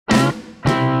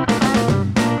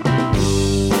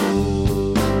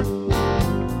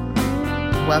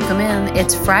welcome in.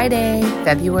 It's Friday,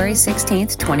 February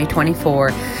 16th, 2024.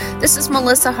 This is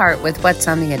Melissa Hart with What's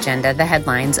on the Agenda, the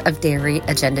headlines of Dairy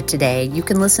Agenda Today. You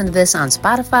can listen to this on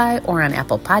Spotify or on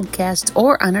Apple Podcasts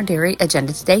or on our Dairy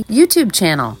Agenda Today YouTube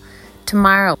channel.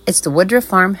 Tomorrow, it's the Woodruff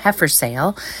Farm Heifer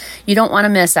Sale. You don't want to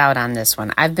miss out on this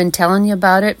one. I've been telling you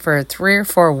about it for 3 or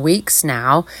 4 weeks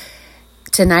now.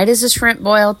 Tonight is a shrimp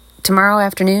boil. Tomorrow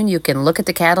afternoon, you can look at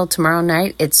the cattle. Tomorrow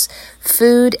night, it's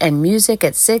food and music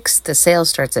at 6. The sale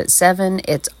starts at 7.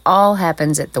 It all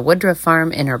happens at the Woodruff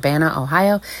Farm in Urbana,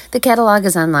 Ohio. The catalog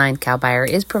is online. Cow Buyer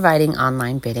is providing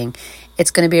online bidding.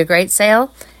 It's going to be a great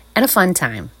sale and a fun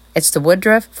time. It's the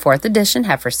Woodruff 4th Edition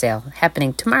Heifer Sale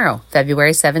happening tomorrow,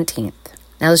 February 17th.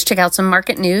 Now let's check out some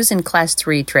market news in Class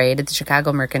 3 trade at the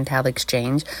Chicago Mercantile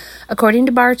Exchange. According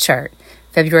to Bar Chart,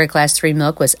 February Class 3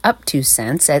 milk was up 2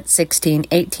 cents at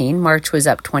 $16.18. March was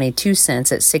up 22 cents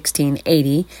at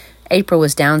 $16.80. April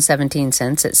was down 17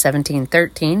 cents at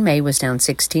 $17.13. May was down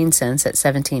 16 cents at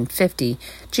 $17.50.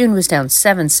 June was down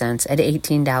 7 cents at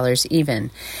 $18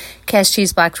 even. Cash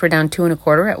cheese blocks were down 2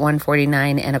 1/4 at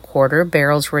 $1.49 1/4.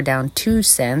 Barrels were down 2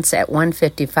 cents at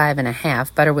 $1.55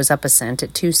 1/2. Butter was up a cent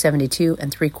at $2.72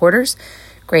 3/4.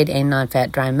 Grade A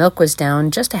non-fat dry milk was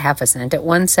down just a half a cent at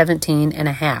 $1.17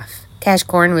 1/2. Cash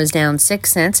corn was down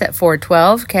 6 cents at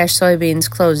 $4.12. Cash soybeans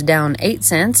closed down 8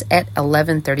 cents at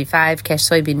 $11.35. Cash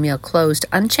soybean meal closed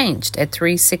unchanged at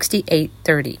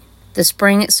 $3.68.30. The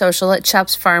spring social at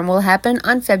Chubb's Farm will happen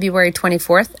on February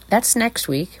 24th. That's next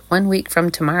week, 1 week from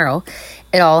tomorrow.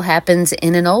 It all happens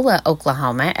in Enola,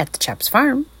 Oklahoma at the Chubb's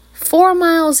Farm, 4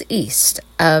 miles east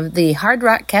of the Hard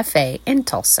Rock Cafe in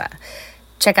Tulsa.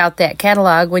 Check out that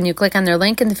catalog when you click on their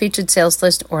link in the featured sales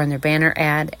list or on their banner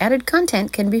ad. Added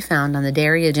content can be found on the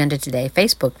Dairy Agenda Today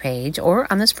Facebook page or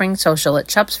on the Spring Social at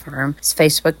Chubb's Farm's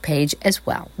Facebook page as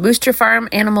well. Boost your farm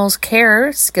animals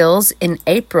care skills in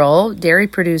April. Dairy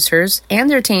producers and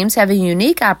their teams have a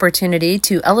unique opportunity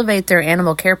to elevate their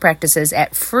animal care practices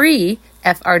at free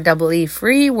FREE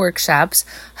free workshops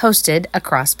hosted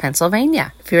across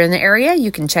Pennsylvania. If you're in the area,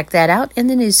 you can check that out in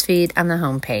the newsfeed on the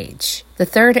homepage. The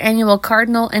 3rd annual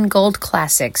Cardinal and Gold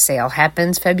Classic sale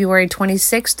happens February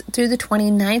 26th through the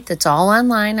 29th. It's all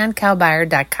online on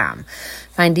cowbuyer.com.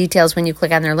 Find details when you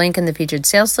click on their link in the featured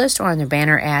sales list or on their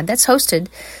banner ad that's hosted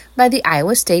by the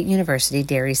Iowa State University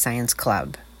Dairy Science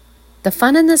Club. The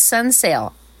Fun in the Sun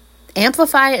sale,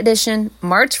 Amplify edition,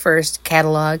 March 1st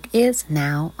catalog is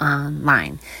now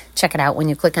online. Check it out when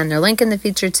you click on their link in the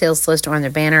featured sales list or on their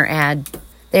banner ad.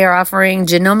 They are offering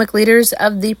genomic leaders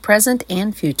of the present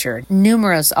and future.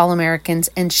 Numerous All-Americans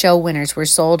and show winners were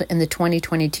sold in the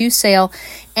 2022 sale.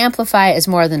 Amplify is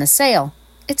more than a sale.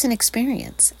 It's an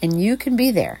experience, and you can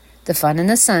be there. The Fun in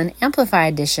the Sun Amplify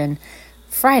edition,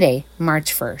 Friday,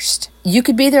 March 1st. You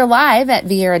could be there live at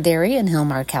Vieira Dairy in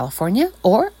Hillmar, California,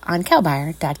 or on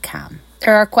cowbuyer.com.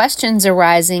 There are questions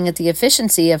arising at the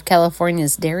efficiency of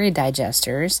California's dairy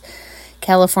digesters.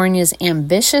 California's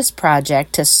ambitious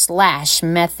project to slash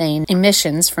methane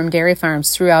emissions from dairy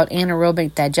farms throughout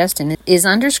anaerobic digestion is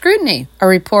under scrutiny. A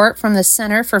report from the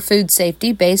Center for Food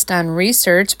Safety based on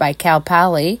research by Cal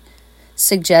Poly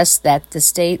suggests that the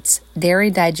state's dairy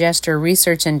digester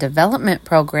research and development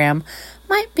program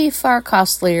might be far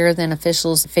costlier than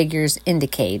officials' figures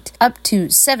indicate, up to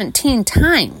 17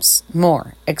 times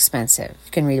more expensive.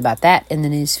 You can read about that in the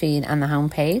newsfeed on the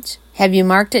homepage. Have you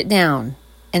marked it down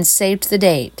and saved the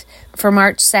date? For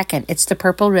March 2nd, it's the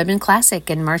Purple Ribbon Classic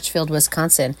in Marshfield,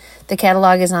 Wisconsin. The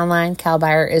catalog is online. Cow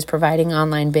Buyer is providing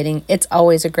online bidding. It's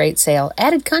always a great sale.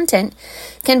 Added content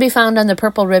can be found on the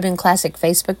Purple Ribbon Classic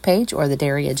Facebook page or the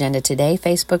Dairy Agenda Today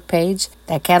Facebook page.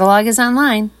 That catalog is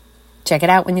online. Check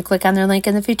it out when you click on their link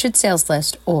in the featured sales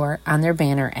list or on their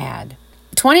banner ad.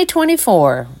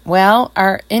 2024, well,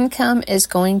 our income is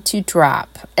going to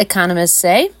drop. Economists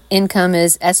say income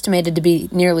is estimated to be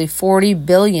nearly $40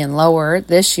 billion lower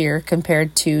this year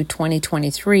compared to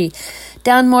 2023,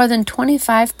 down more than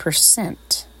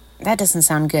 25%. That doesn't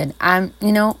sound good.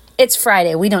 It's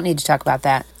Friday. We don't need to talk about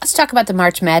that. Let's talk about the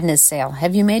March Madness sale.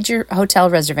 Have you made your hotel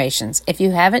reservations? If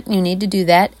you haven't, you need to do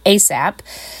that ASAP.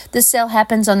 The sale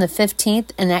happens on the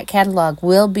 15th, and that catalog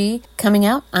will be coming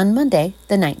out on Monday,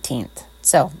 the 19th.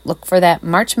 So look for that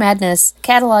March Madness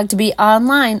catalog to be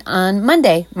online on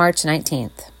Monday, March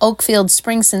 19th. Oakfield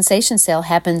Spring Sensation Sale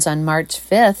happens on March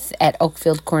 5th at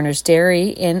Oakfield Corners Dairy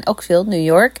in Oakfield, New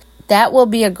York. That will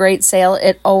be a great sale.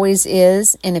 It always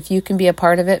is. And if you can be a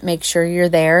part of it, make sure you're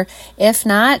there. If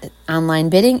not, online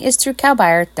bidding is through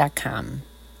cowbuyer.com.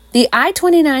 The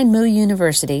I-29 Moo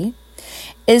University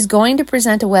is going to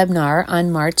present a webinar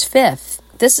on March 5th.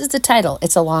 This is the title.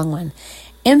 It's a long one.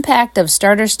 Impact of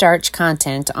starter starch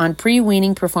content on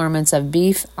pre-weaning performance of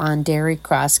beef on dairy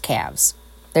cross calves.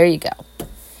 There you go.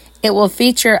 It will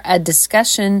feature a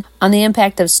discussion on the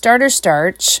impact of starter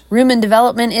starch. Rumen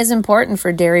development is important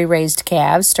for dairy-raised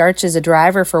calves. Starch is a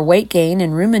driver for weight gain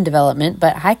and rumen development,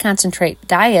 but high-concentrate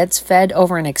diets fed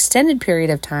over an extended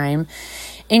period of time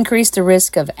increase the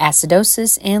risk of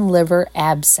acidosis and liver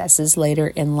abscesses later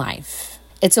in life.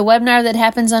 It's a webinar that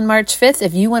happens on March 5th.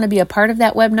 If you want to be a part of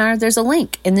that webinar, there's a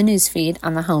link in the newsfeed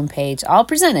on the homepage, all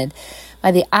presented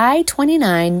by the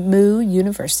I-29 Moo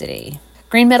University.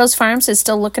 Green Meadows Farms is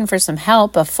still looking for some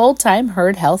help, a full-time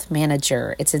herd health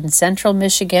manager. It's in central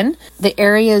Michigan. The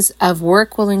areas of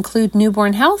work will include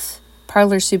newborn health,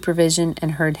 parlor supervision,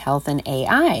 and herd health and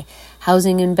AI.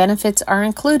 Housing and benefits are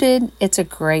included. It's a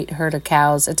great herd of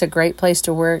cows. It's a great place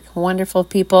to work. Wonderful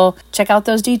people. Check out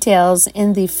those details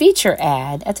in the feature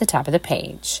ad at the top of the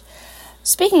page.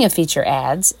 Speaking of feature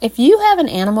ads, if you have an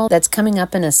animal that's coming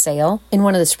up in a sale, in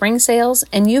one of the spring sales,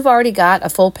 and you've already got a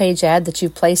full-page ad that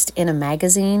you've placed in a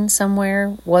magazine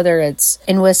somewhere, whether it's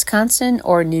in Wisconsin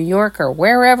or New York or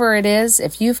wherever it is,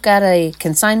 if you've got a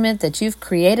consignment that you've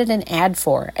created an ad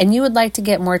for and you would like to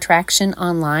get more traction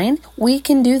online, we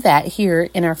can do that here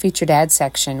in our featured ad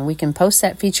section. We can post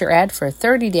that feature ad for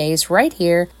 30 days right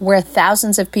here where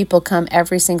thousands of people come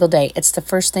every single day. It's the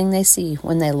first thing they see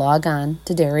when they log on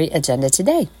to Dairy Agenda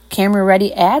Today.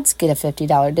 Camera-ready ads get a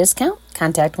 $50 discount.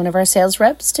 Contact one of our sales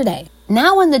reps today.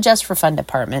 Now in the Just for Fun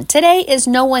department, today is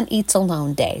No One Eats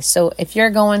Alone Day. So if you're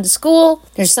going to school,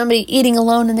 there's somebody eating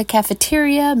alone in the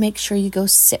cafeteria, make sure you go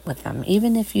sit with them,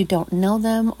 even if you don't know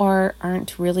them or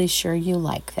aren't really sure you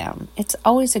like them. It's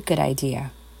always a good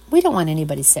idea. We don't want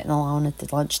anybody sitting alone at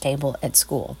the lunch table at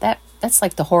school. That's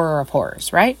like the horror of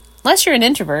horrors, right? Unless you're an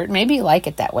introvert, maybe you like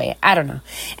it that way. I don't know.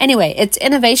 Anyway, it's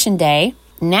Innovation Day.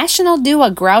 National Do a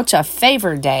Grouch a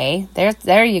Favor Day.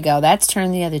 There you go. That's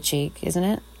turn the other cheek, isn't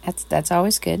it? That's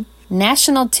always good.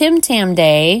 National Tim Tam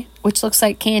Day, which looks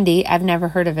like candy. I've never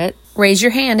heard of it. Raise your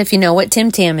hand if you know what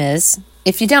Tim Tam is.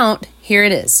 If you don't, here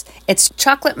it is. It's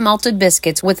chocolate malted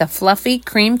biscuits with a fluffy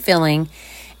cream filling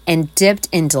and dipped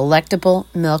in delectable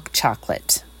milk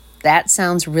chocolate. That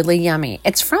sounds really yummy.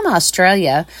 It's from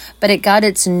Australia, but it got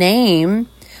its name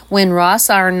when Ross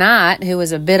Arnott, who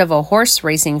was a bit of a horse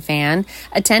racing fan,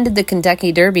 attended the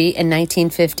Kentucky Derby in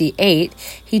 1958.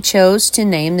 He chose to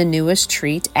name the newest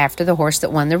treat after the horse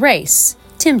that won the race,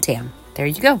 Tim Tam. There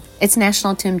you go. It's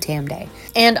National Tim Tam Day.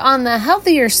 And on the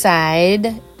healthier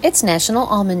side, it's National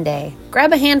Almond Day.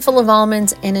 Grab a handful of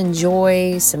almonds and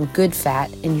enjoy some good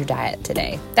fat in your diet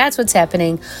today. That's what's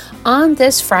happening on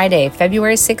this Friday,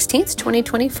 February 16th,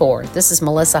 2024. This is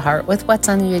Melissa Hart with What's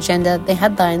on the Agenda, the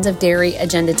headlines of Dairy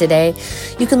Agenda Today.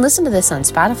 You can listen to this on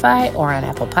Spotify or on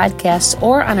Apple Podcasts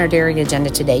or on our Dairy Agenda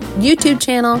Today YouTube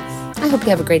channel. I hope you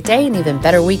have a great day and even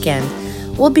better weekend.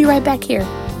 We'll be right back here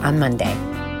on Monday.